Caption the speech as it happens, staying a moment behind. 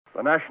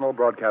The National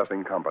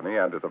Broadcasting Company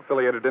and its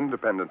affiliated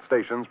independent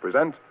stations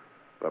present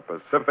The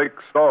Pacific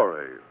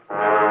Story.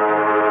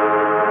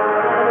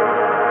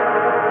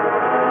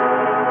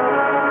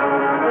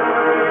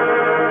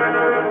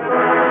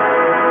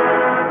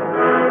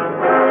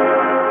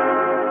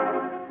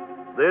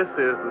 This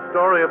is the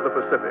story of the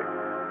Pacific,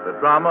 the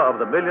drama of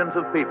the millions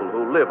of people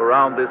who live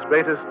around this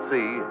greatest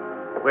sea,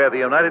 where the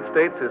United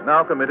States is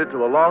now committed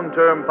to a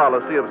long-term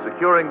policy of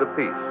securing the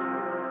peace.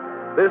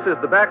 This is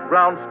the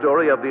background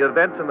story of the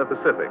events in the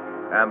Pacific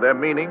and their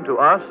meaning to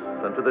us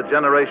and to the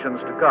generations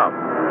to come.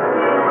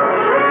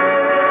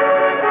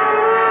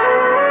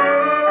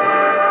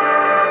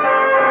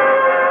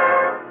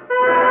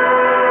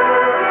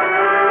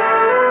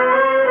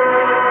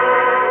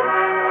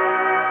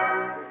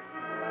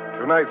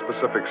 Tonight's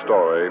Pacific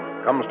Story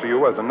comes to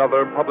you as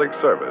another public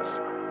service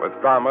with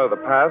drama of the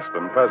past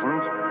and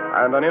present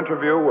and an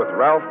interview with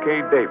Ralph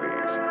K.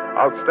 Davies,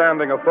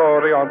 outstanding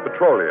authority on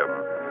petroleum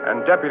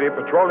and Deputy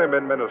Petroleum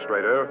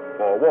Administrator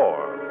for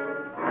War.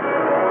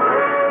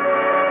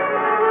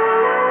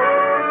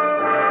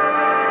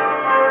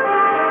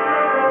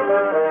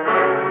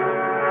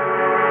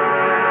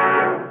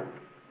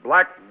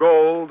 Black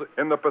Gold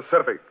in the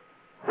Pacific.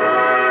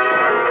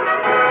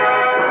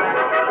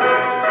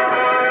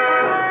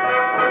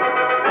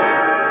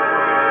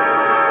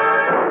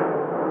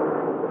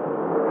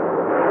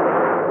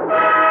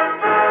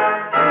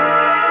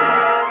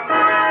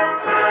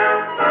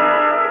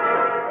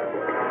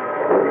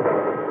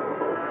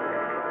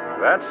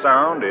 That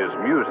sound is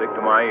music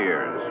to my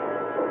ears.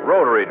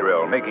 Rotary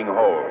drill making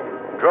hole,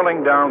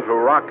 drilling down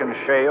through rock and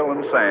shale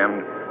and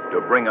sand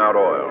to bring out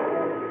oil.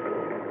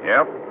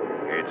 Yep,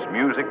 it's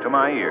music to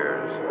my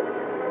ears,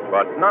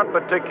 but not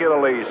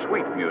particularly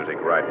sweet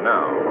music right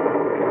now.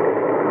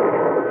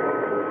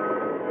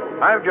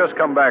 I've just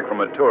come back from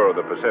a tour of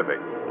the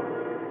Pacific.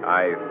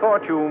 I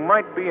thought you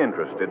might be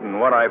interested in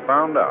what I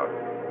found out.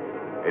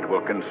 It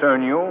will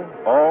concern you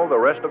all the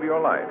rest of your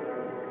life.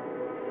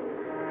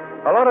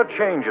 A lot of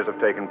changes have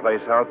taken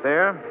place out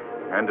there,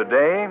 and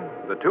today,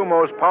 the two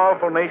most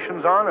powerful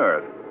nations on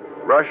Earth,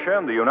 Russia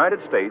and the United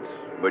States,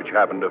 which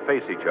happen to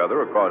face each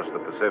other across the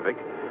Pacific,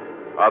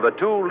 are the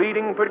two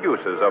leading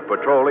producers of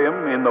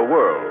petroleum in the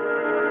world.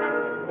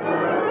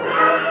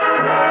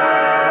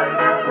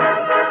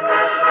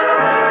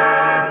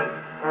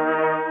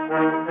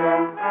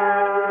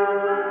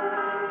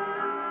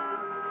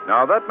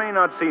 Now, that may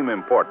not seem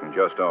important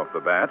just off the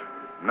bat.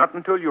 Not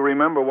until you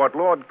remember what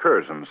Lord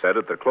Curzon said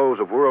at the close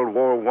of World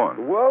War I.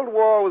 The World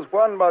War was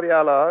won by the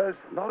Allies,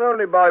 not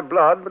only by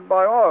blood, but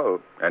by oil.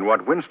 And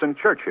what Winston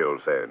Churchill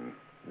said.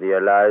 The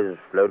Allies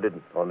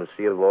floated on a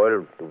sea of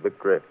oil to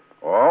victory.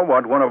 Or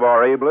what one of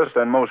our ablest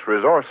and most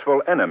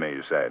resourceful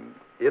enemies said.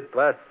 It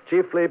was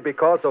chiefly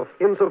because of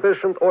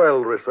insufficient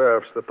oil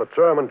reserves that the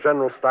German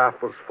General Staff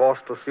was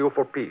forced to sue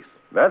for peace.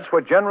 That's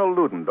what General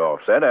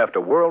Ludendorff said after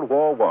World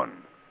War I.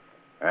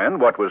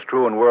 And what was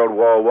true in World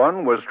War I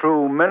was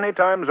true many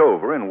times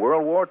over in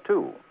World War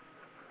II.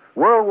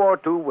 World War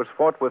II was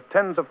fought with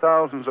tens of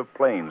thousands of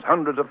planes,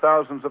 hundreds of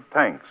thousands of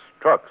tanks,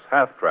 trucks,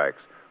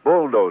 half-tracks,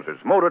 bulldozers,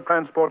 motor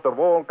transport of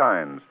all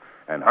kinds,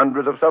 and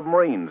hundreds of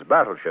submarines,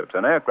 battleships,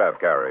 and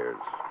aircraft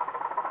carriers.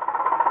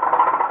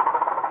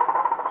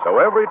 So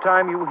every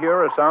time you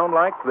hear a sound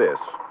like this,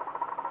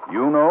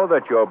 you know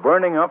that you're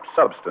burning up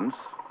substance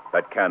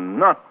that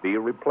cannot be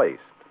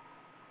replaced.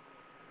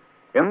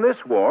 In this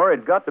war,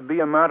 it got to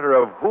be a matter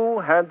of who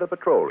had the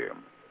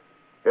petroleum.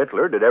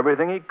 Hitler did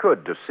everything he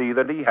could to see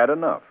that he had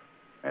enough,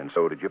 and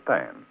so did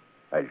Japan,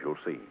 as you'll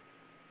see.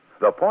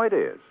 The point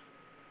is,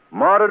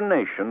 modern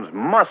nations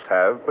must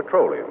have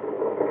petroleum.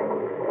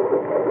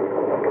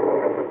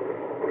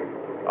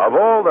 Of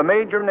all the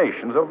major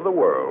nations of the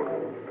world,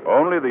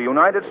 only the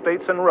United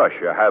States and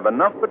Russia have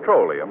enough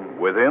petroleum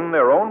within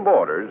their own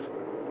borders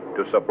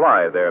to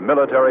supply their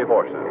military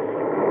forces.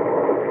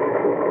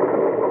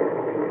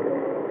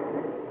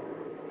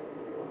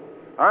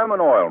 I'm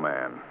an oil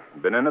man.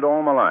 Been in it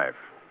all my life.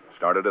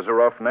 Started as a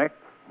roughneck,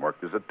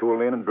 worked as a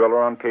tool-in and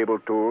driller on cable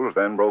tools,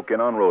 then broke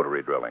in on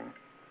rotary drilling.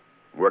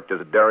 Worked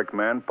as a derrick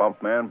man,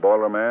 pump man,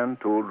 boiler man,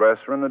 tool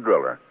dresser, and a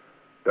driller.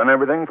 Done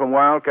everything from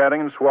wildcatting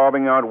and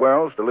swabbing out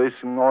wells to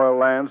leasing oil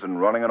lands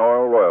and running an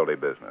oil royalty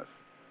business.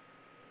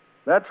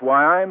 That's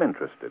why I'm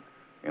interested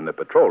in the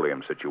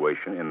petroleum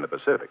situation in the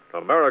Pacific.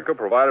 America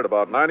provided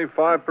about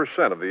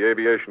 95% of the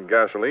aviation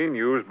gasoline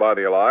used by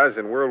the Allies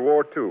in World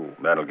War II.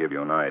 That'll give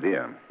you an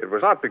idea. It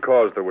was not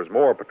because there was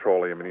more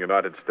petroleum in the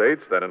United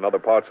States than in other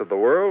parts of the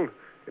world.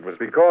 It was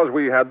because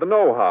we had the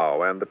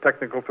know-how and the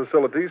technical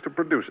facilities to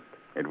produce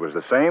it. It was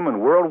the same in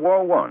World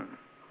War I.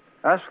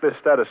 Ask this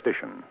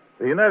statistician.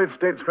 The United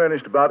States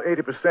furnished about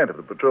 80% of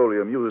the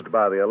petroleum used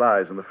by the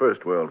Allies in the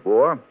First World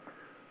War.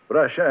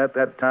 Russia, at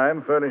that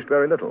time, furnished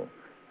very little.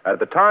 At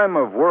the time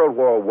of World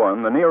War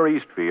I, the Near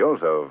East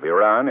fields of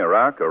Iran,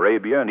 Iraq,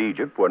 Arabia, and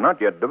Egypt were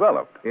not yet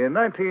developed. In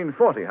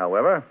 1940,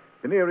 however,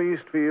 the Near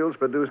East fields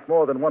produced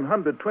more than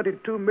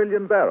 122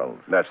 million barrels.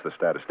 That's the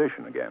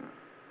statistician again.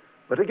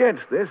 But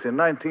against this, in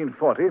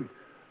 1940,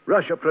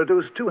 Russia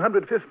produced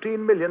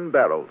 215 million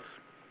barrels.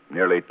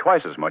 nearly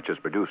twice as much as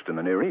produced in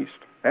the Near East.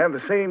 And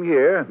the same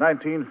year,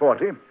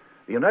 1940,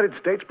 the United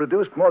States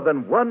produced more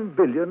than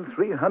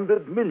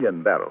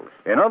 1,300,000,000 barrels.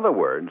 In other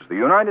words, the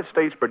United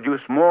States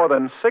produced more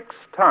than 6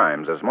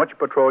 times as much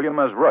petroleum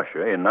as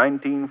Russia in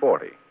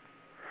 1940.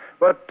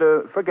 But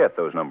forget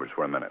those numbers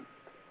for a minute.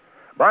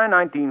 By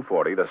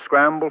 1940, the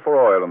scramble for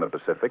oil in the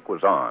Pacific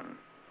was on.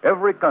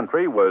 Every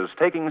country was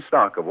taking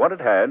stock of what it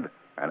had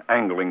and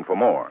angling for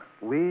more.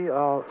 We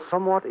are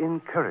somewhat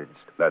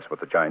encouraged. That's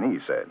what the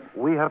Chinese said.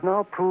 We have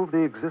now proved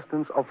the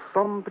existence of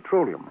some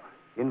petroleum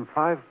in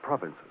 5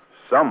 provinces.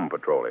 Some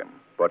petroleum,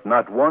 but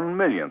not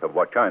 1/1,000,000th of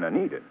what China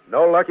needed.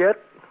 No luck yet?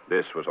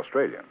 This was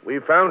Australia.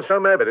 We've found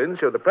some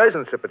evidence of the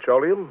presence of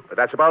petroleum, but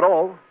that's about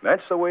all.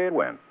 That's the way it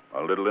went.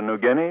 A little in New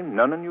Guinea,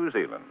 none in New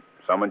Zealand.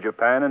 Some in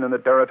Japan and in the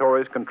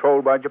territories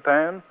controlled by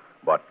Japan,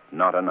 but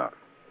not enough.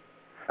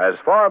 As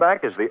far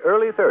back as the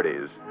early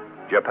 30s,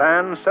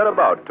 Japan set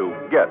about to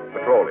get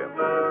petroleum.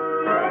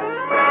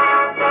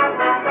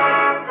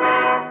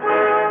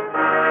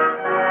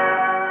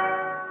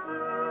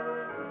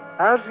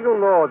 As you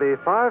know, the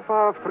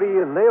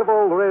 5-3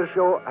 naval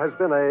ratio has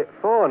been a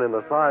thorn in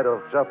the side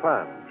of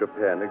Japan.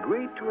 Japan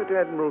agreed to it,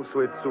 Admiral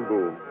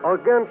Suetsugu.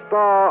 Against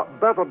our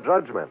better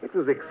judgment. It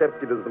was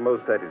accepted as the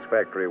most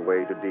satisfactory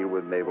way to deal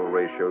with naval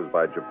ratios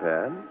by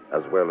Japan,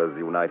 as well as the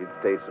United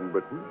States and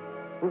Britain.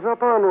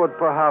 Japan would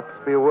perhaps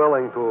be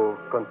willing to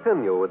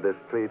continue with this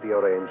treaty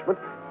arrangement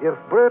if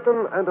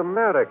Britain and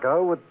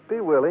America would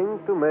be willing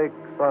to make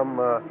some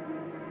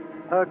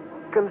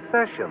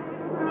concession.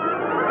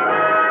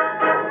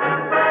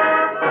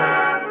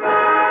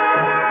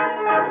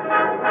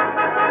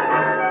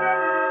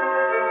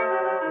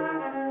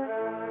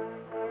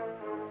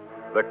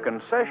 The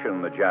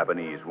concession the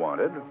Japanese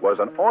wanted was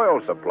an oil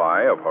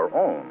supply of her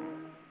own.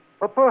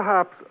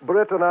 Perhaps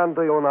Britain and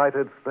the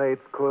United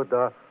States could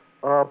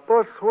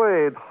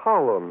persuade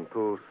Holland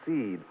to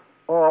cede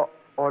or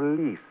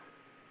lease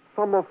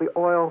some of the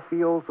oil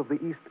fields of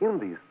the East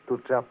Indies to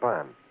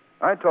Japan.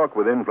 I talked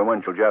with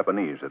influential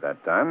Japanese at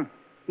that time.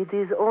 It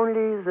is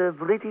only the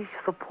British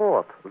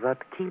support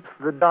that keeps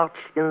the Dutch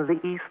in the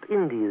East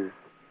Indies.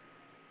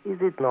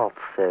 Is it not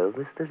so,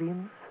 Mr.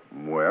 Eames?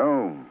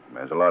 Well,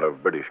 there's a lot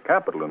of British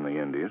capital in the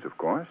Indies, of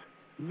course.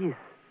 Yes.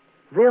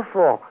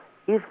 Therefore,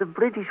 if the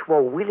British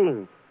were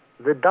willing,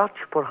 the Dutch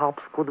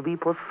perhaps could be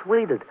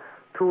persuaded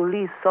to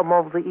lease some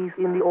of the East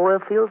India oil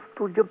fields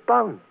to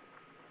Japan.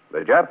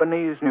 The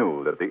Japanese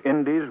knew that the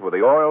Indies were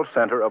the oil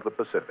center of the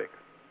Pacific.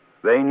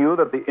 They knew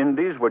that the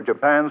Indies were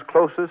Japan's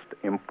closest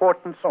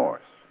important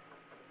source.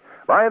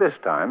 By this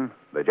time,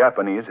 the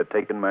Japanese had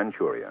taken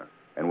Manchuria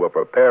and were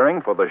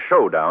preparing for the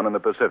showdown in the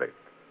Pacific.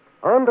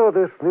 Under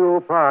this new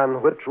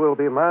plan, which will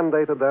be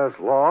mandated as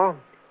law,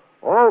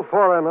 all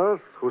foreigners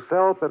who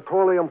sell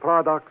petroleum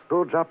products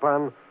to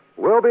Japan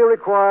will be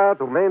required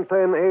to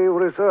maintain a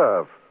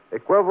reserve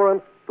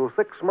equivalent to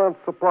 6 months'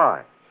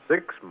 supply.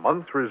 6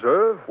 months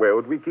reserve? Where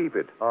would we keep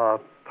it?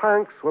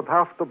 Tanks would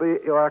have to be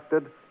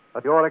erected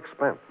at your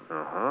expense.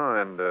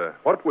 And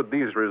what would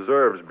these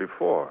reserves be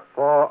for?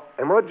 For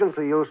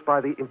emergency use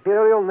by the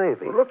Imperial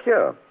Navy. Well, look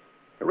here.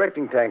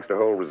 Erecting tanks to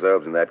hold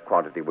reserves in that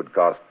quantity would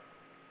cost...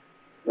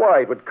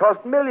 Why, it would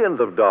cost millions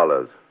of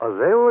dollars.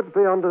 They would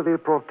be under the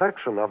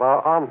protection of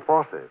our armed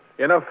forces.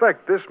 In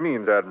effect, this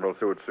means, Admiral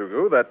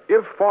Suetsugu, that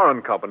if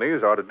foreign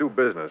companies are to do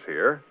business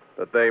here,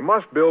 that they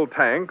must build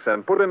tanks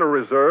and put in a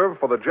reserve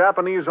for the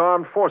Japanese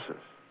armed forces.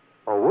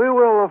 We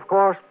will, of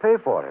course, pay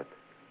for it,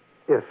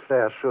 if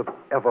there should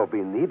ever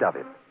be need of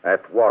it.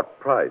 At what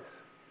price?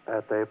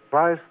 At a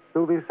price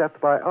to be set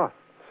by us.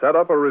 Set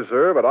up a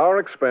reserve at our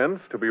expense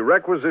to be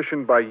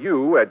requisitioned by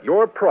you at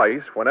your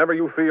price whenever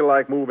you feel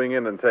like moving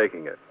in and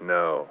taking it.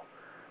 No,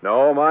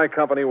 my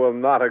company will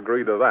not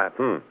agree to that.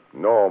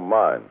 Nor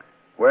mine.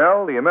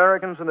 Well, the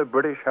Americans and the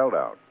British held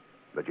out.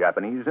 The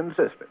Japanese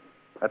insisted.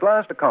 At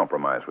last, a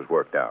compromise was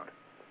worked out.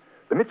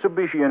 The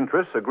Mitsubishi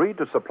interests agreed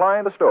to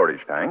supply the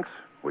storage tanks,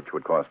 which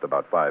would cost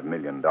about $5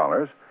 million,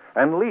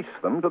 and lease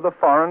them to the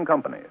foreign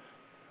companies.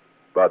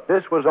 But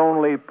this was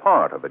only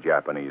part of the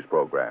Japanese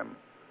program.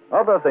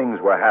 Other things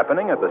were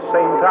happening at the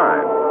same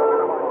time.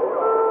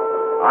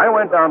 I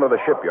went down to the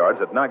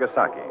shipyards at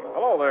Nagasaki.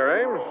 Hello there,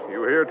 Ames.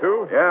 You here,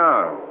 too?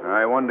 Yeah,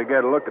 I wanted to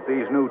get a look at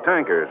these new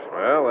tankers.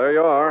 Well, there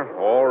you are,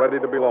 all ready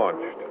to be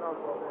launched.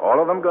 All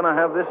of them going to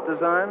have this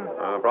design?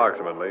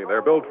 Approximately.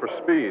 They're built for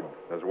speed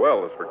as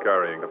well as for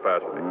carrying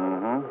capacity.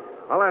 Mm-hmm.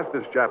 I'll ask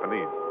this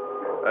Japanese.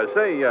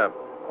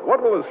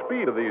 What will the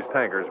speed of these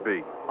tankers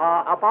be?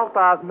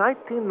 About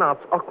 19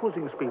 knots,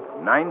 cruising speed.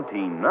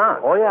 19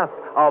 knots? Oh, yes.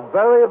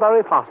 Very,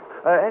 very fast.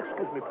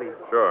 Excuse me, please.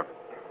 Sure.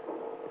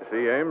 You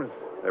see, Ames,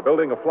 they're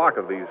building a flock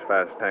of these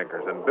fast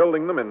tankers and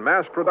building them in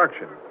mass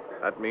production.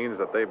 That means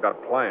that they've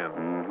got plans.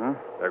 Mm-hmm.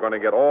 They're going to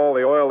get all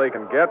the oil they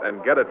can get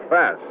and get it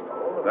fast.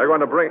 They're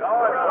going to bring...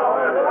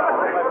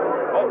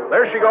 Oh,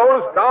 there she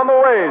goes, down the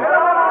ways.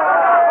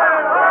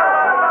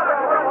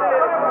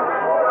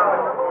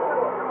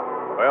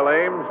 Well,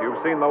 Ames, you've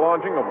seen the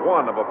launching of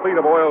one of a fleet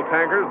of oil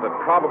tankers that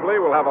probably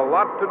will have a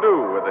lot to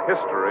do with the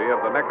history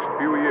of the next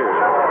few years.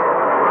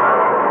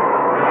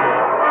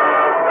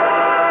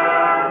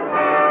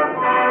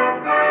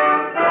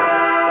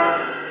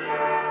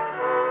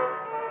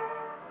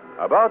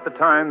 About the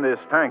time this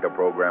tanker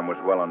program was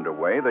well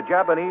underway, the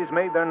Japanese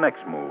made their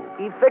next move.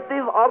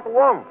 Effective at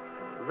once,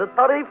 the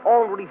tariff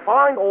on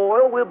refined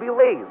oil will be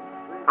raised,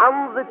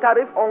 and the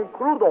tariff on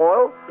crude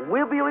oil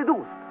will be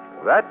reduced.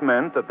 That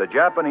meant that the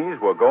Japanese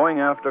were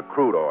going after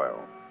crude oil.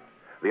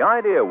 The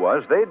idea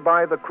was they'd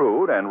buy the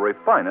crude and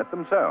refine it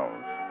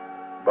themselves.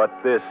 But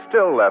this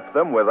still left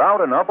them without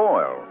enough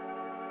oil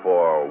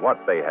for what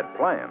they had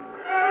planned.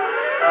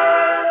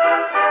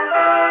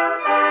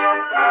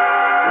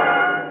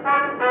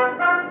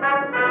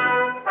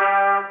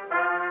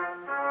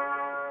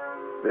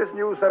 This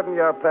new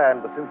 7-year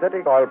plan for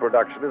synthetic oil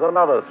production is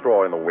another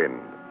straw in the wind.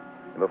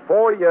 In the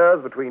 4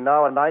 years between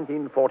now and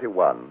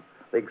 1941,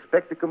 they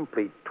expect to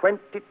complete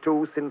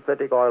 22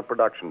 synthetic oil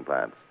production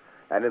plants.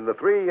 And in the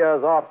 3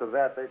 years after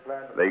that, they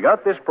plan to... They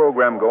got this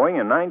program going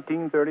in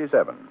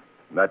 1937.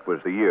 That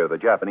was the year the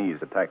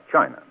Japanese attacked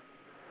China.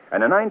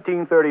 And in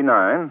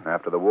 1939,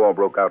 after the war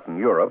broke out in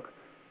Europe,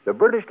 the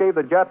British gave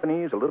the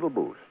Japanese a little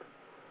boost.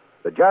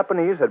 The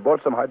Japanese had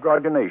bought some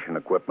hydrogenation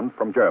equipment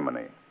from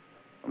Germany.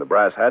 The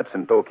brass hats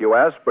in Tokyo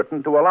asked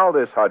Britain to allow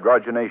this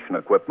hydrogenation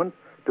equipment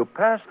to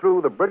pass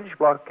through the British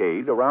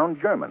blockade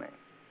around Germany.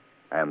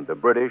 And the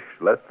British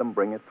let them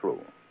bring it through.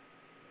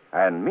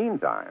 And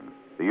meantime,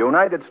 the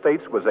United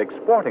States was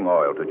exporting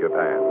oil to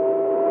Japan.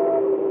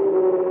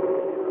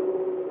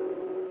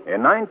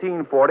 In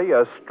 1940,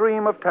 a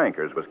stream of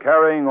tankers was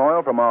carrying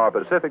oil from our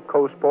Pacific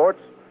Coast ports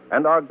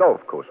and our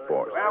Gulf Coast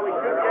ports. Well, we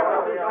should be able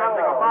to do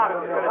something about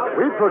it.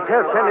 We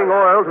protest sending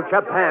oil to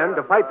Japan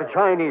to fight the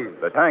Chinese.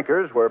 The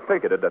tankers were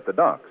picketed at the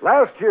docks.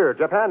 Last year,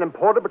 Japan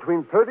imported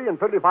between 30 and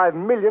 35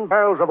 million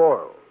barrels of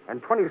oil,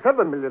 and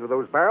 27 million of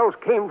those barrels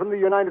came from the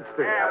United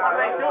States. Yeah, what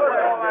they do with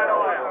all that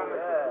oil?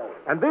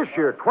 And this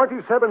year,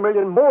 27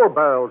 million more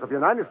barrels of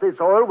United States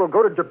oil will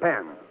go to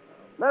Japan.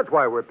 That's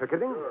why we're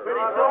picketing. Pretty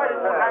soon we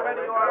won't have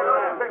any oil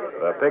left.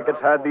 The pickets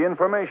had the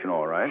information,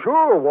 all right.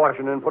 Sure,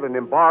 Washington put an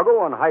embargo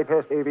on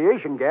high-test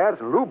aviation gas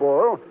and lube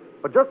oil,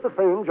 but just the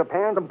same,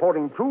 Japan's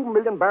importing 2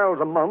 million barrels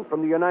a month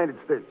from the United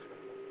States.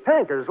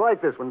 Tankers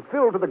like this one,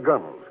 filled to the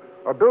gunnels,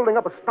 are building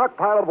up a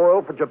stockpile of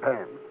oil for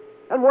Japan.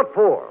 And what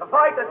for? To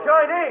fight the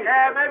Chinese.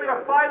 Yeah, maybe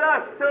to fight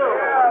us, too.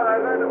 Yeah,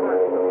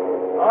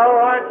 All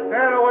right,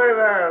 stand away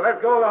there. Let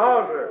go of the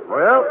hawser.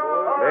 Well,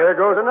 there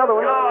goes another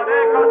one. Oh,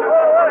 there goes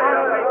another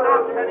one.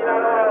 Stop sending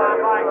that oil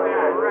out like that.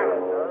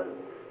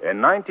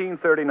 In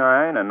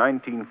 1939 and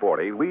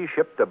 1940, we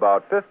shipped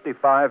about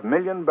 55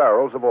 million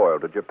barrels of oil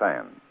to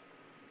Japan.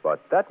 But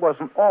that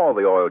wasn't all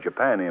the oil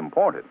Japan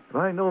imported.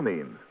 By no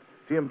means.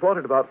 She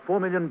imported about 4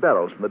 million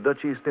barrels from the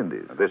Dutch East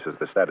Indies. This is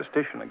the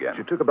statistician again.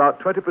 She took about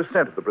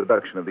 20% of the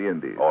production of the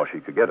Indies. All she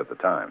could get at the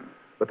time.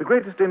 But the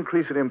greatest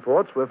increase in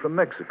imports were from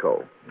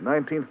Mexico. In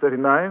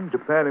 1939,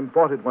 Japan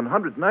imported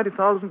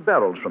 190,000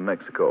 barrels from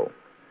Mexico.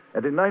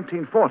 And in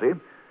 1940,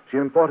 she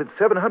imported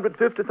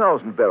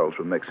 750,000 barrels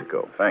from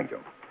Mexico. Thank you.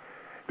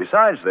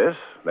 Besides this,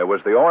 there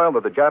was the oil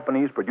that the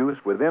Japanese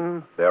produced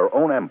within their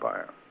own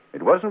empire.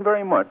 It wasn't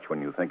very much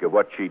when you think of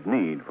what she'd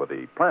need for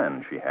the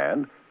plan she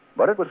had,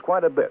 but it was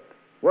quite a bit.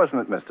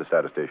 Wasn't it, Mr.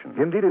 Statistician?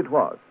 Indeed it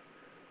was.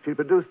 She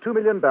produced 2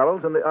 million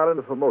barrels on the island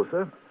of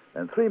Formosa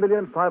and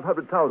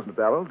 3,500,000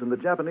 barrels in the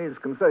Japanese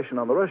concession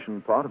on the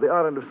Russian part of the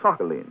island of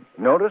Sakhalin.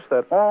 Notice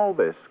that all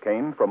this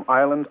came from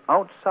islands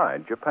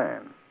outside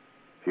Japan.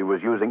 She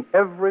was using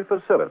every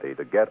facility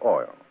to get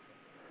oil.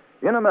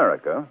 In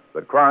America,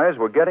 the cries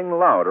were getting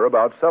louder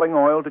about selling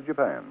oil to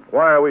Japan.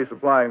 Why are we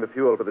supplying the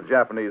fuel for the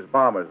Japanese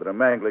bombers that are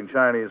mangling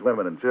Chinese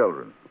women and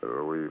children?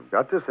 We've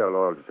got to sell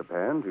oil to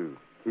Japan to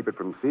keep it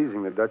from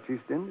seizing the Dutch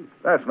East Indies.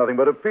 That's nothing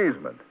but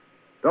appeasement.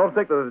 Don't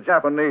think that the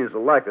Japanese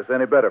will like us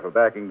any better for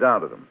backing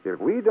down to them. If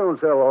we don't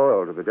sell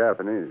oil to the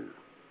Japanese,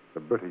 the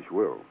British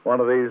will.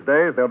 One of these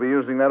days, they'll be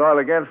using that oil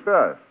against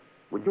us.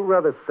 Would you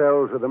rather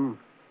sell to them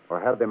or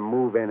have them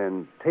move in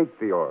and take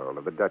the oil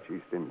of the Dutch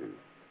East Indies?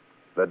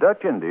 The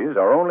Dutch Indies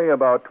are only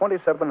about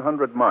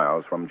 2,700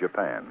 miles from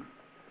Japan.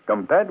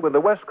 Compared with the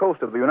west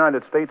coast of the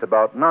United States,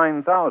 about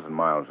 9,000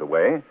 miles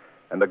away,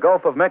 and the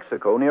Gulf of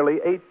Mexico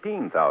nearly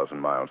 18,000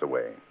 miles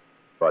away.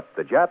 But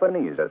the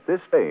Japanese, at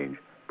this stage,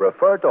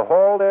 preferred to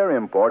haul their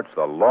imports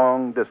the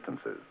long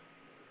distances.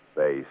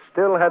 They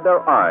still had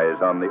their eyes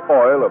on the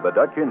oil of the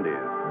Dutch Indies.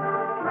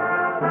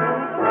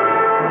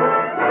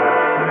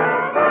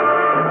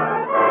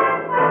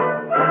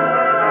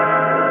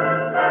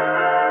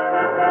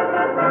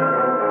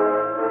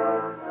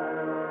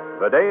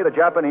 The day the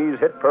Japanese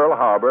hit Pearl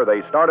Harbor,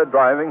 they started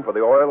driving for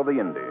the oil of the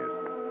Indies.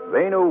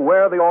 They knew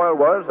where the oil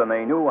was, and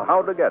they knew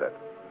how to get it.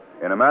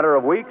 In a matter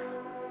of weeks,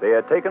 they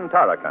had taken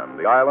Tarakan,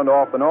 the island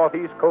off the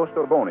northeast coast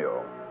of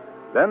Borneo.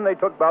 Then they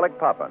took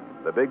Balikpapan,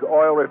 the big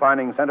oil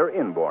refining center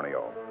in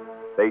Borneo.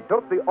 They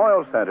took the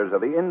oil centers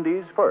of the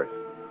Indies first.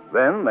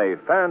 Then they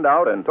fanned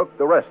out and took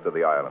the rest of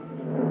the islands.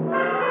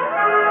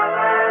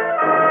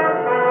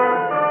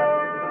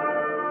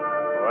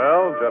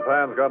 Well,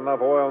 Japan's got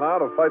enough oil now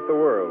to fight the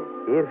world.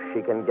 If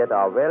she can get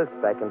our wells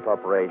back into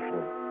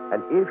operation,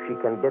 and if she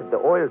can get the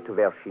oil to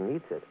where she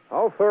needs it.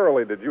 How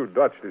thoroughly did you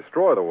Dutch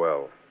destroy the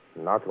wells?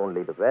 Not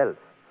only the wells,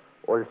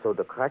 Also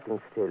the cracking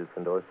stills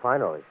and the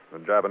refineries. The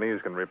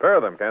Japanese can repair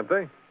them, can't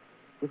they?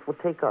 It would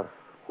take us,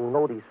 who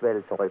know these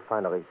wells and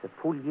refineries, a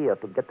full year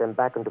to get them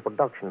back into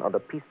production under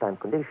peacetime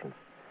conditions.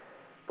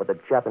 But the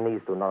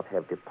Japanese do not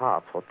have the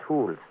parts or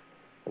tools,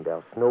 and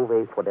there's no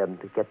way for them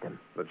to get them.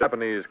 The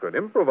Japanese could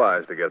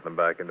improvise to get them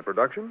back into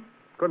production,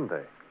 couldn't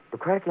they? The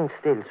cracking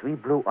stills we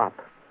blew up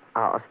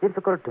are as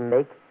difficult to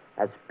make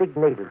as big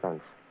naval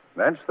guns.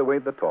 That's the way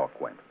the talk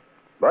went.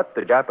 But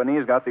the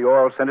Japanese got the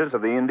oil centers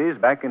of the Indies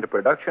back into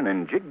production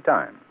in jig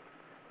time.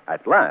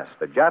 At last,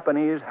 the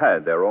Japanese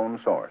had their own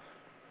source.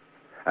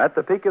 At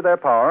the peak of their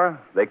power,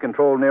 they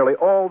controlled nearly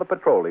all the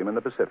petroleum in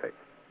the Pacific.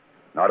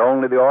 Not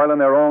only the oil in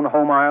their own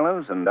home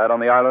islands and that on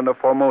the island of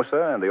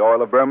Formosa and the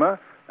oil of Burma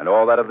and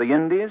all that of the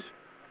Indies,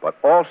 but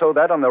also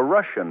that on the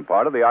Russian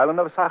part of the island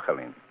of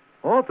Sakhalin.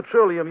 All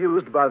petroleum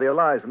used by the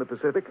Allies in the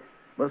Pacific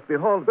must be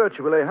hauled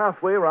virtually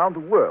halfway around the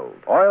world.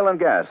 Oil and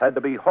gas had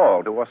to be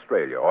hauled to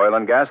Australia. Oil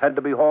and gas had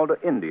to be hauled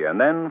to India and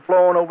then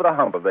flown over the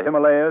hump of the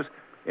Himalayas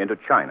into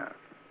China.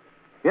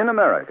 In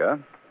America,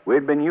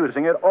 we'd been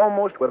using it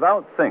almost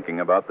without thinking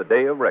about the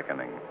day of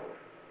reckoning.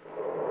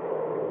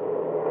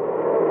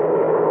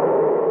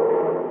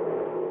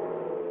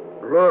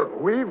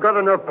 Look, we've got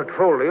enough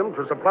petroleum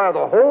to supply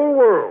the whole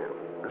world.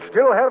 And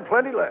still have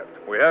plenty left.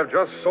 We have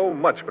just so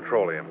much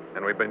petroleum,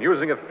 and we've been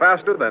using it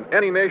faster than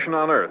any nation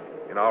on Earth.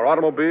 In our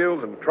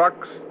automobiles and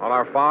trucks, on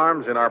our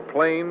farms, in our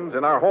planes,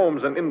 in our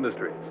homes and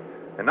industries.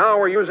 And now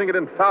we're using it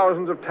in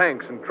thousands of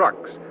tanks and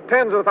trucks,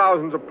 tens of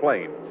thousands of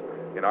planes,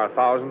 in our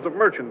thousands of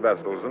merchant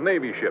vessels and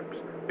Navy ships,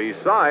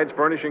 besides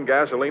furnishing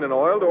gasoline and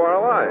oil to our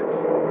allies.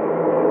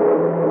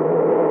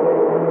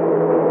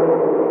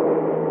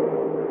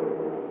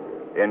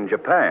 In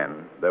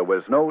Japan, there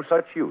was no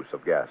such use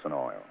of gas and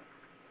oil.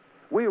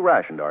 We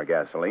rationed our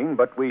gasoline,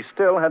 but we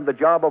still had the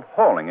job of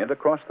hauling it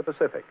across the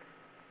Pacific.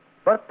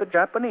 But the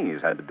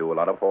Japanese had to do a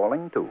lot of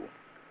hauling, too.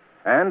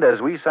 And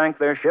as we sank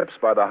their ships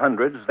by the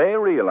hundreds, they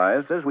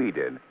realized, as we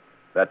did,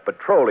 that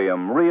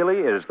petroleum really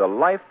is the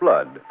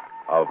lifeblood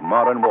of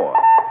modern war.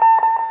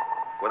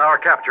 With our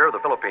capture of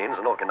the Philippines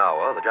and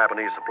Okinawa, the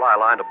Japanese supply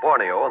line to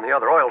Borneo and the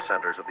other oil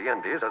centers of the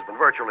Indies has been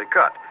virtually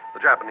cut. The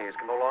Japanese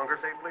can no longer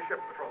safely ship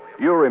petroleum.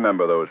 You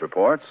remember those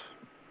reports.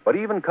 But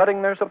even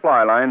cutting their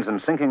supply lines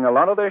and sinking a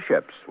lot of their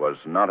ships was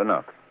not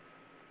enough.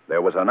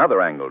 There was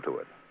another angle to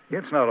it.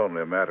 It's not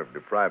only a matter of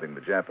depriving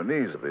the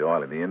Japanese of the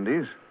oil in the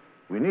Indies.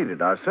 We need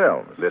it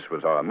ourselves. This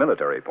was our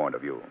military point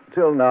of view.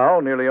 Till now,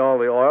 nearly all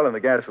the oil and the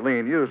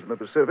gasoline used in the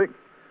Pacific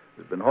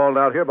has been hauled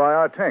out here by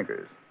our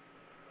tankers.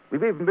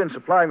 We've even been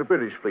supplying the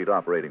British fleet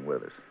operating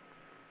with us.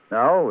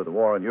 Now, with the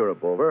war in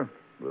Europe over,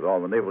 with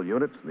all the naval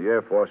units and the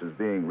air forces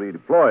being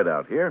redeployed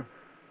out here,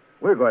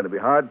 we're going to be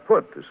hard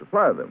put to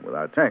supply them with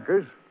our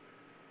tankers.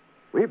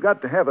 We've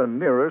got to have a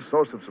nearer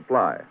source of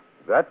supply.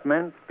 That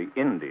meant the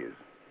Indies.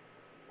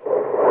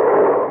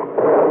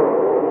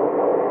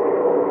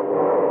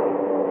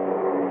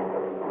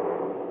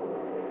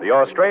 The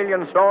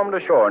Australians stormed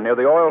ashore near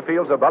the oil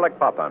fields of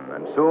Balikpapan,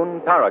 and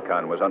soon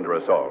Tarakan was under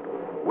assault.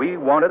 We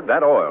wanted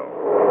that oil.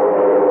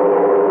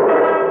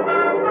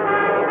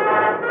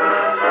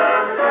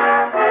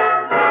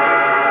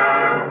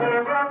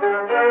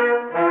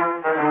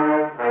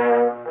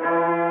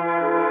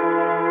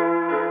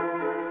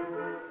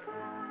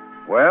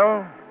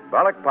 Well,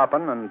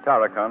 Balikpapan and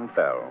Tarakan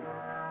fell.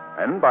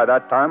 And by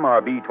that time,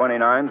 our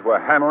B-29s were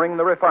hammering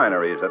the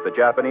refineries that the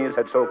Japanese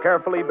had so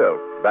carefully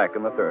built back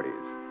in the 30s.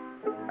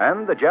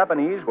 And the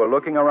Japanese were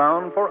looking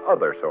around for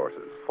other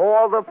sources.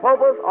 For the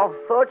purpose of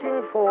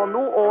searching for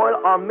new oil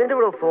or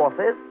mineral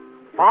sources,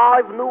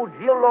 5 new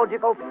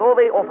geological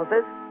survey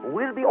offices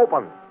will be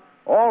opened.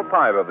 All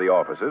 5 of the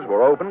offices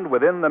were opened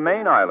within the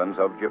main islands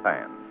of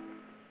Japan.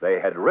 They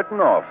had written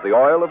off the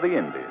oil of the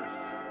Indies.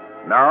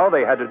 Now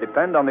they had to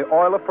depend on the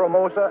oil of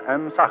Formosa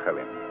and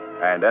Sakhalin,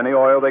 and any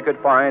oil they could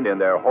find in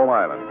their home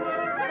islands.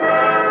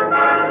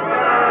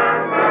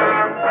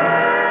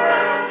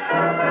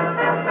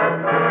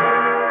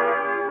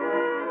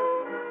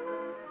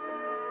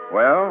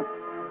 Well,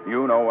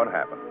 you know what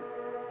happened.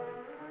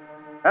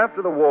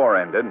 After the war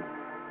ended,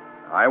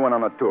 I went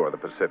on a tour of the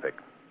Pacific.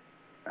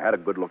 I had a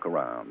good look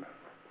around.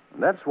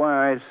 And that's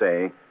why I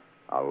say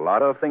a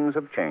lot of things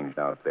have changed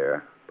out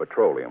there,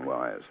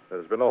 petroleum-wise.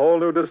 There's been a whole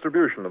new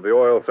distribution of the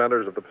oil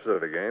centers of the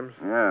Pacific, Ames.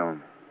 Yeah,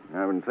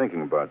 I've been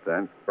thinking about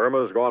that.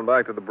 Burma's gone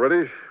back to the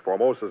British.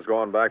 Formosa's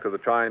gone back to the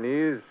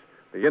Chinese.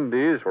 The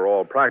Indies, for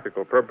all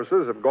practical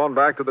purposes, have gone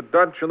back to the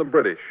Dutch and the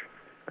British.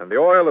 And the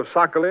oil of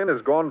Sakhalin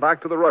has gone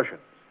back to the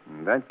Russians.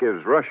 That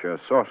gives Russia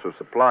a source of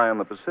supply in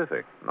the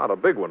Pacific. Not a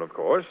big one, of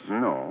course.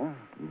 No,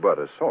 but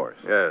a source.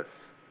 Yes.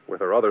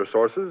 With her other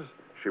sources,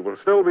 she will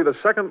still be the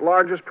second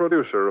largest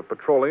producer of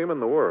petroleum in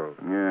the world.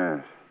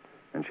 Yes.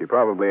 And she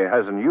probably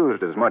hasn't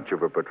used as much of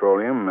her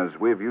petroleum as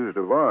we've used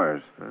of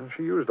ours.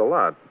 She used a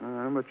lot.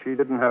 But she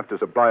didn't have to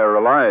supply her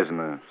allies in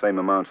the same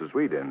amounts as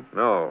we did.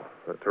 No.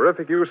 The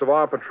terrific use of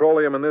our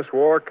petroleum in this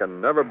war can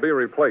never be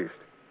replaced.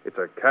 It's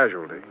a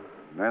casualty.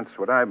 That's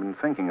what I've been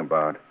thinking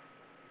about.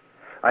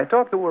 I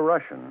talked to a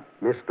Russian.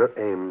 Mr.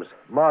 Ames,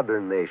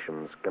 modern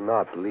nations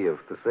cannot live,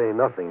 to say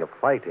nothing of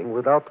fighting,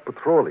 without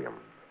petroleum.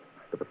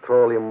 The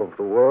petroleum of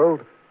the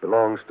world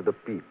belongs to the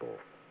people.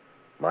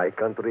 My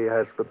country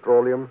has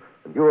petroleum,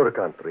 and your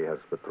country has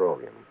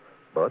petroleum.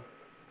 But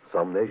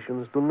some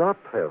nations do not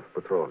have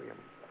petroleum.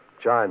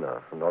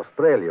 China and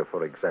Australia,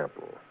 for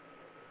example.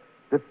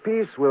 The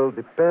peace will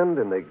depend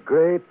in a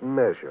great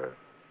measure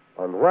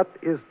on what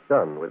is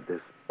done with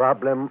this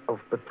problem of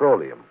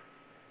petroleum.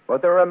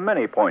 But there are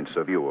many points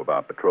of view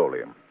about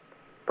petroleum.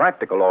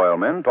 Practical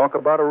oilmen talk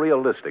about a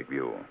realistic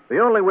view. The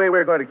only way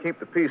we're going to keep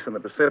the peace in the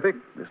Pacific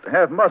is to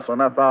have muscle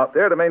enough out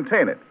there to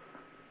maintain it.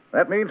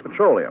 That means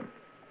petroleum.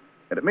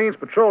 And it means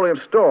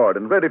petroleum stored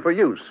and ready for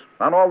use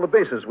on all the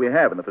bases we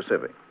have in the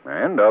Pacific.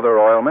 And other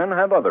oilmen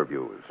have other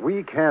views.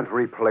 We can't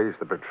replace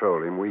the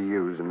petroleum we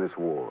use in this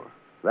war.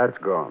 That's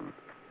gone.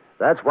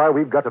 That's why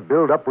we've got to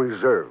build up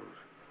reserves,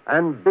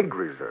 and big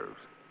reserves.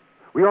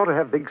 We ought to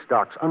have big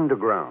stocks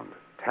underground,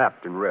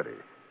 tapped and ready.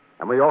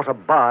 And we ought to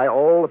buy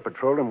all the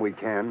petroleum we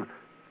can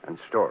and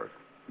store it.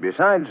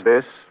 Besides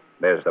this,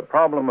 there's the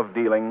problem of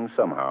dealing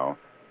somehow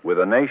with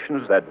the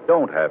nations that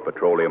don't have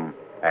petroleum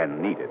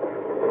and need it.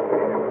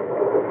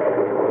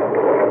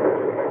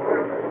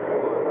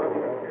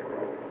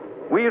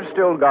 We've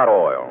still got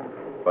oil,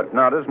 but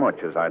not as much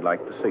as I'd like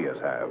to see us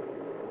have.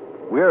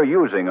 We're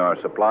using our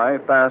supply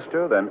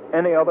faster than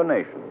any other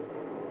nation.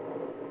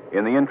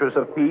 In the interest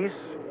of peace,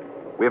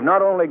 we've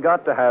not only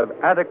got to have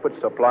adequate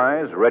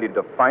supplies ready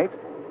to fight,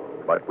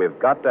 but we've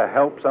got to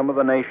help some of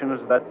the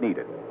nations that need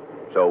it,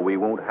 so we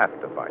won't have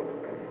to fight.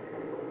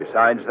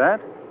 Besides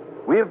that,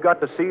 we've got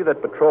to see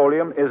that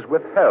petroleum is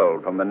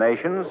withheld from the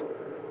nations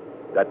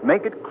that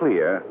make it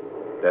clear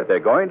that they're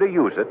going to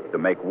use it to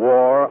make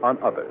war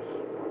on others.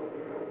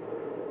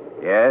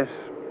 Yes,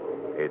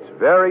 it's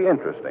very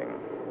interesting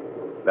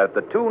that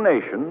the two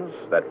nations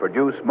that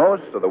produce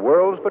most of the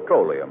world's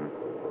petroleum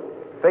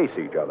face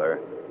each other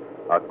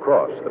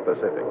across the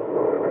Pacific.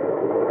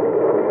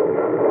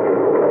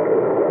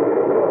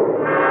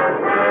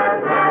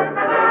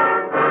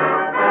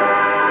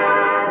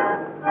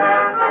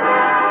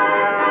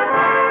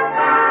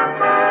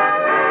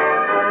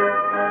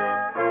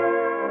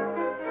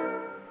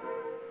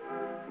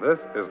 This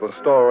is the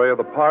story of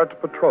the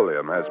part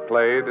petroleum has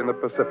played in the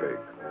Pacific.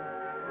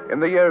 In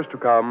the years to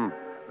come,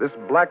 this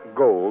black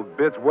gold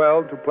bids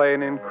well to play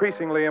an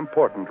increasingly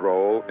important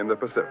role in the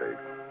Pacific.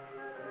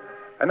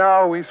 And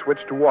now we switch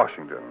to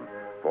Washington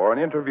for an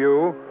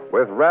interview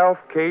with Ralph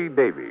K.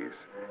 Davies,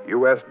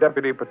 U.S.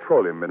 Deputy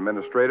Petroleum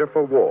Administrator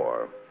for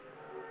War.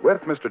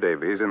 With Mr.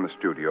 Davies in the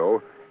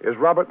studio is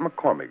Robert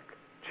McCormick,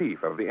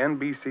 Chief of the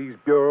NBC's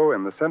Bureau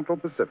in the Central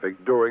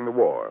Pacific during the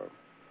war.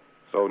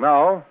 So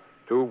now,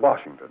 to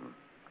Washington.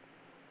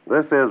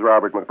 This is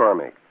Robert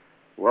McCormick.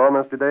 Well,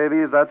 Mr.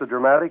 Davies, that's a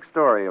dramatic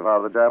story of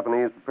how the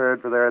Japanese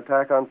prepared for their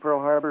attack on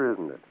Pearl Harbor,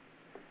 isn't it?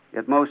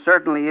 It most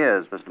certainly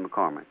is, Mr.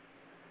 McCormick.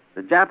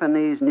 The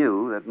Japanese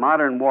knew that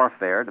modern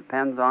warfare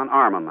depends on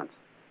armaments,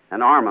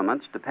 and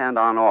armaments depend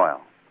on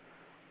oil.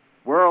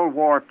 World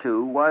War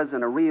II was,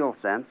 in a real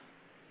sense,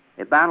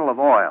 a battle of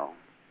oil.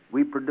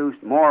 We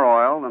produced more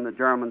oil than the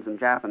Germans and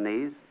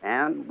Japanese,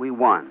 and we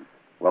won.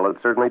 Well, it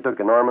certainly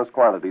took enormous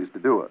quantities to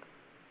do it.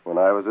 When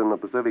I was in the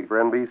Pacific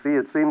for NBC,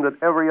 it seemed that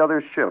every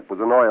other ship was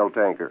an oil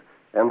tanker,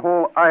 and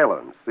whole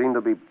islands seemed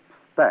to be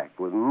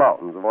stacked with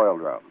mountains of oil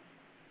drums.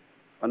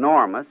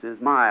 Enormous is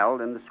mild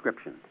in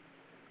description.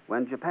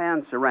 When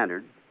Japan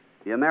surrendered,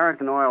 the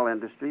American oil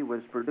industry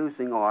was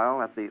producing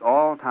oil at the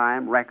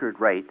all-time record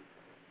rate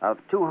of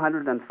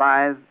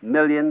 205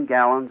 million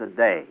gallons a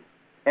day,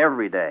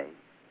 every day.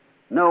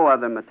 No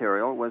other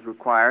material was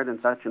required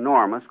in such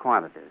enormous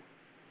quantities.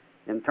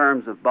 In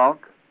terms of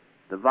bulk,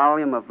 the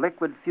volume of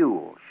liquid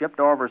fuel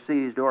shipped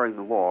overseas during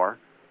the war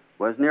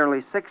was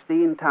nearly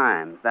 16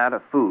 times that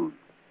of food,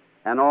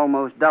 and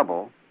almost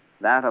double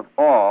that of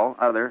all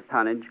other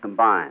tonnage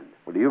combined.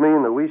 Well, do you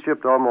mean that we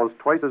shipped almost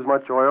twice as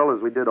much oil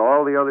as we did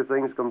all the other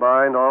things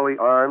combined, all the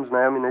arms and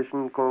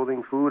ammunition,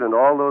 clothing, food, and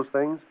all those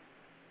things?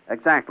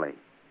 Exactly.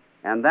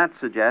 And that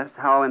suggests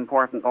how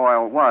important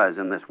oil was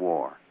in this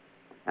war,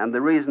 and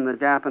the reason the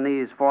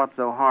Japanese fought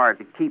so hard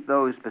to keep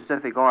those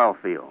Pacific oil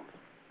fields.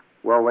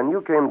 Well, when you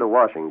came to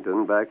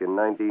Washington back in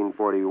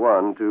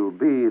 1941 to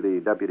be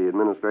the Deputy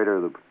Administrator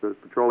of the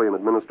Petroleum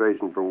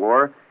Administration for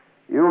War,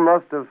 you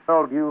must have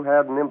felt you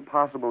had an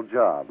impossible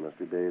job,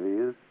 Mr.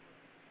 Davies.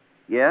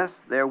 Yes,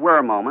 there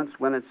were moments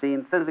when it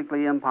seemed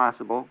physically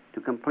impossible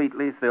to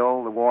completely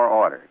fill the war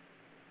order.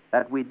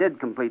 That we did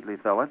completely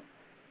fill it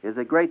is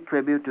a great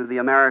tribute to the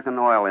American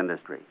oil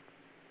industry.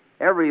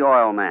 Every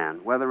oil man,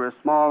 whether a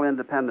small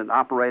independent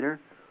operator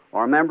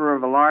or a member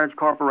of a large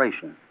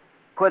corporation,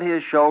 put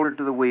his shoulder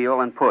to the wheel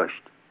and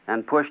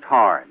pushed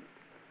hard.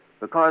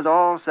 Because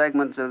all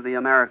segments of the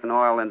American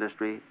oil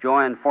industry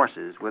joined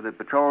forces with the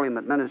Petroleum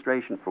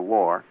Administration for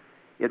War,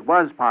 it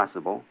was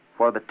possible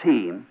for the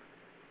team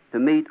to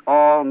meet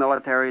all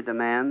military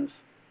demands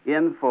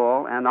in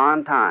full and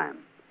on time,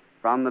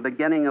 from the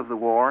beginning of the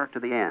war to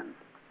the end.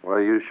 Well,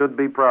 you should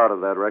be proud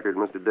of that record,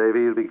 Mr.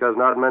 Davies, because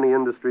not many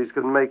industries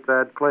can make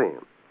that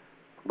claim.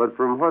 But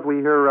from what we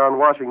hear around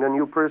Washington,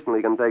 you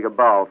personally can take a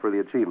bow for the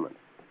achievement.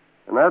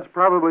 And that's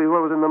probably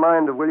what was in the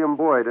mind of William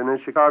Boyd in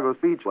his Chicago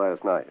speech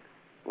last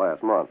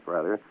month.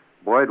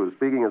 Boyd was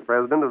speaking as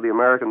president of the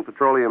American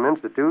Petroleum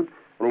Institute,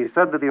 and he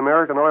said that the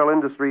American oil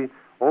industry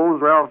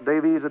owes Ralph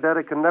Davies a debt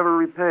it can never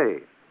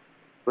repay.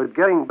 But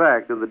getting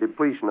back to the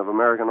depletion of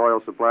American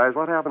oil supplies,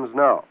 what happens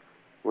now?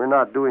 We're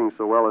not doing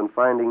so well in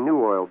finding new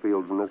oil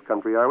fields in this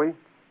country, are we?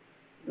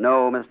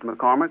 No, Mr.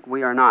 McCormick,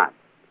 we are not.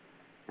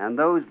 And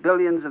those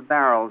billions of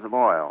barrels of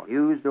oil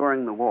used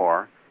during the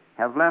war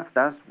have left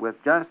us with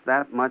just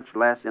that much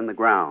less in the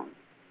ground.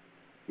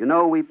 You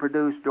know, we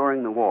produced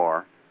during the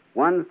war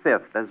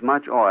 1/5 as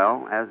much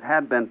oil as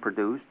had been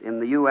produced in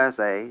the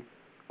USA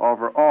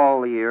over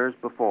all the years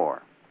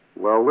before.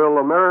 Well, will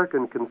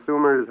American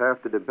consumers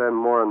have to depend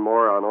more and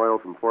more on oil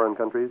from foreign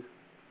countries?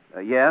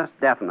 Yes,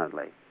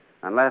 definitely,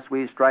 unless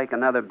we strike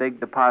another big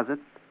deposit,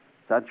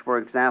 such, for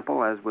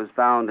example, as was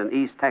found in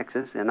East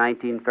Texas in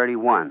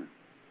 1931.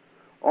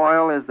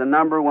 Oil is the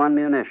number one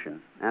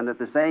munition, and at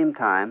the same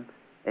time,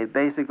 a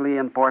basically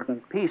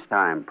important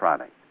peacetime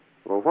product.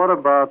 Well, what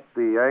about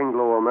the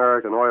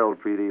Anglo-American Oil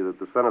Treaty that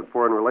the Senate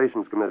Foreign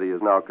Relations Committee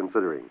is now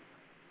considering?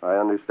 I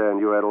understand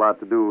you had a lot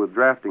to do with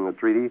drafting the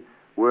treaty.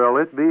 Will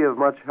it be of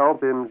much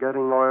help in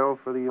getting oil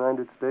for the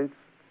United States?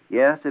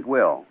 Yes, it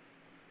will.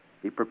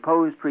 The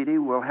proposed treaty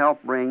will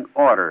help bring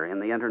order in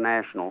the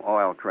international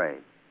oil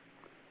trade.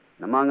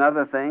 And among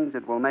other things,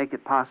 it will make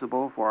it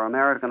possible for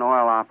American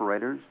oil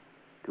operators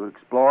to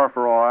explore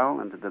for oil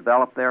and to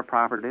develop their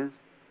properties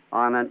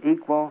on an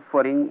equal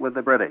footing with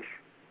the British.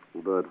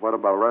 But what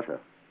about Russia?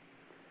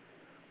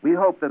 We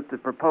hope that the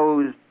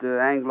proposed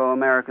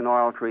Anglo-American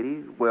Oil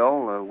Treaty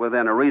will,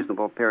 within a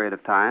reasonable period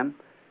of time,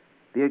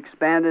 be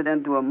expanded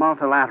into a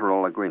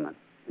multilateral agreement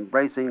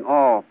embracing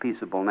all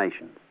peaceable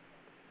nations.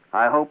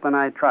 I hope and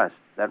I trust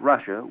that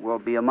Russia will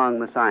be among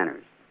the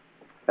signers.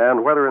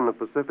 And whether in the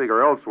Pacific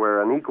or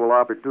elsewhere, an equal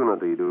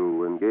opportunity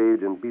to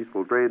engage in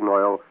peaceful trade in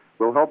oil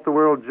will help the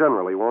world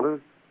generally, won't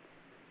it?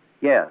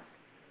 Yes.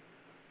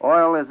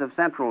 Oil is of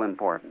central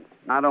importance,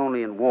 not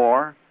only in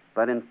war,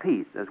 but in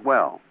peace as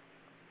well.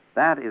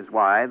 That is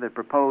why the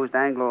proposed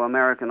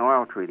Anglo-American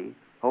Oil Treaty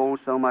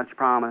holds so much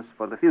promise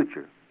for the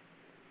future.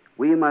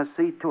 We must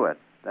see to it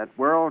that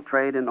world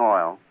trade in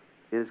oil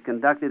is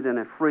conducted in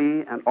a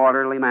free and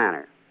orderly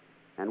manner.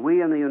 And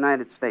we in the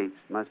United States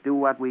must do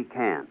what we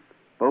can,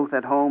 both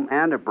at home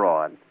and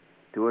abroad,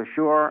 to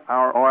assure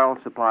our oil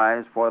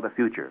supplies for the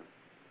future.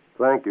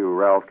 Thank you,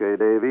 Ralph K.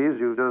 Davies.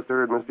 You've just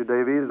heard Mr.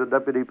 Davies, the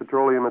Deputy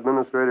Petroleum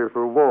Administrator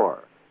for War.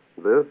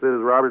 This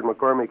is Robert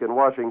McCormick in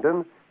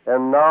Washington,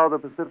 and now the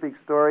Pacific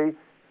Story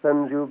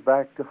sends you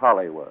back to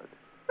Hollywood.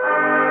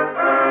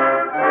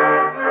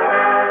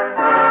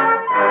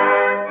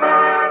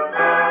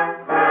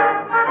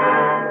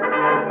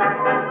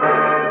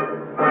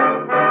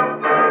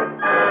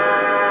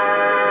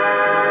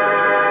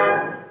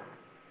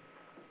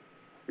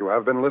 You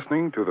have been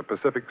listening to The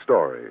Pacific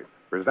Story,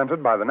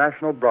 presented by the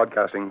National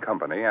Broadcasting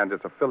Company and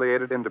its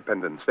affiliated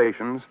independent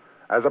stations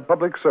as a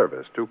public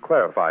service to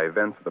clarify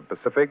events of the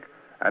Pacific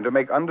and to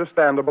make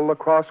understandable the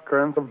cross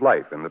currents of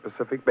life in the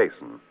Pacific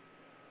Basin.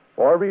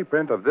 For a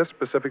reprint of this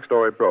Pacific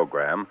Story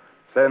program,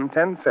 send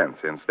 10 cents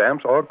in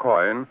stamps or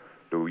coin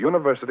to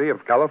University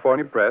of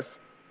California Press,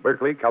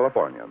 Berkeley,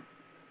 California.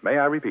 May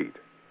I repeat?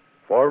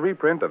 For a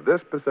reprint of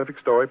this Pacific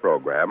Story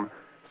program,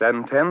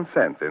 send 10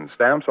 cents in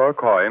stamps or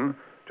coin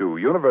to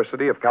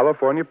University of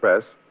California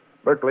Press,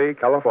 Berkeley,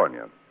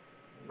 California.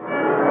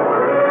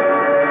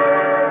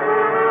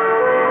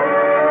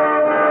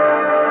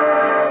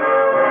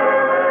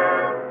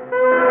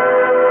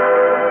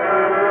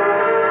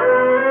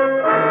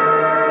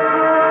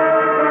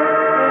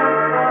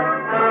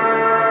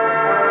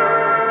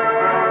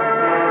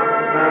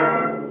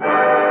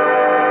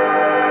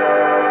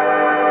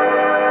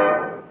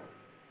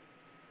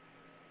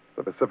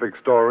 The Pacific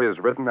Story is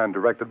written and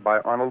directed by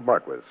Arnold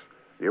Marquis.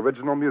 The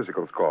original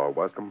musical score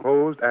was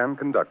composed and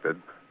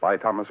conducted by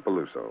Thomas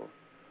Peluso.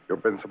 Your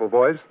principal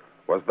voice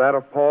was that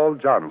of Paul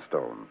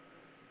Johnstone.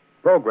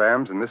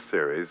 Programs in this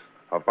series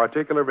of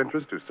particular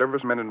interest to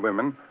servicemen and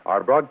women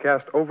are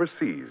broadcast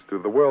overseas to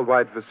the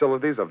worldwide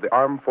facilities of the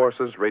Armed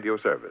Forces Radio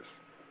Service.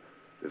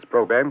 This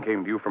program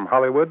came to you from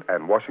Hollywood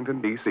and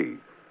Washington, D.C.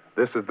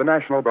 This is the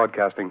National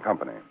Broadcasting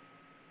Company.